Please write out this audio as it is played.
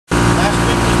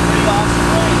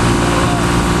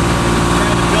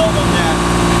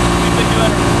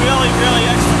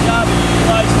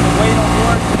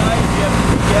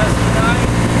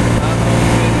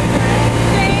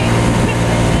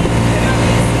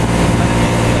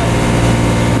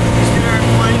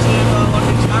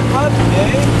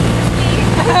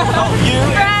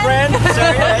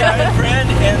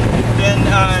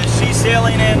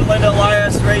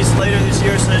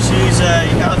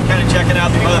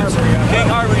King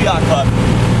Harbor Yacht Club.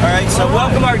 All right, so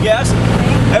welcome our guests.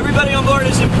 Everybody on board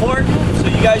is important, so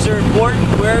you guys are important.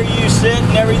 Where you sit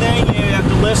and everything, you have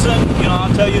to listen. You know,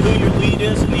 I'll tell you who your lead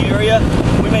is in the area.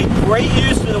 We made great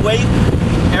use of the weight,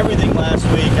 everything last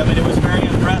week. I mean, it was very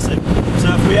impressive.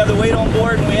 So if we have the weight on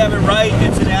board and we have it right,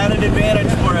 it's an added advantage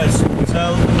for us.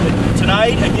 So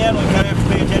tonight, again, we kind of have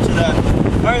to pay attention to that.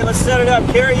 All right, let's set it up.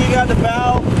 Carrie, you got the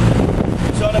bow.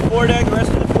 So on the foredeck, the rest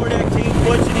of the foredeck team,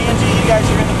 Butch and Angie, you guys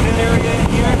are in the pit area in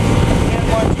here. And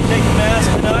why don't you take the mast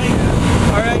tonight?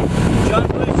 All right, John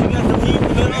Bush, you got the lead in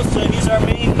the middle, so he's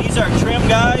our trim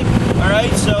guy. All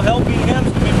right, so helping him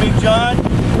is going to be Big John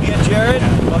and Jared.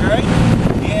 All right,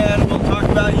 and we'll talk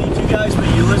about you two guys, but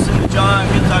you listen to John.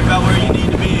 He'll talk about where you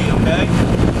need to be. Okay.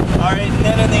 All right, and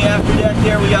then in the after deck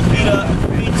there, we got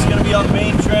Pete's going to be on the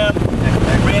main trim.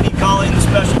 Randy calling the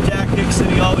special tactics that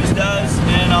he always does,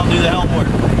 and I'll do the helm work.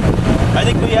 I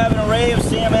think we have an array of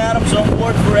Sam Adams on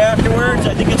board for afterwards.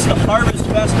 I think it's the Harvest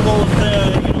Festival of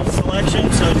the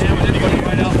selection, so it's everybody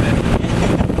right outfit.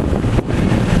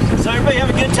 So everybody have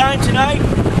a good time tonight.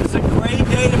 It's a great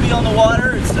day to be on the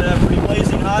water. It's pretty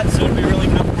blazing hot, so it'll be really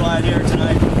comfortable out here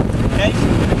tonight. Okay?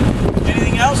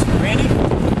 Anything else, Randy?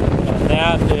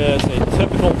 That is a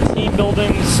typical team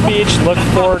building speech. Look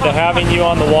forward to having you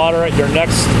on the water at your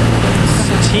next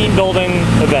team building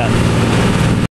event.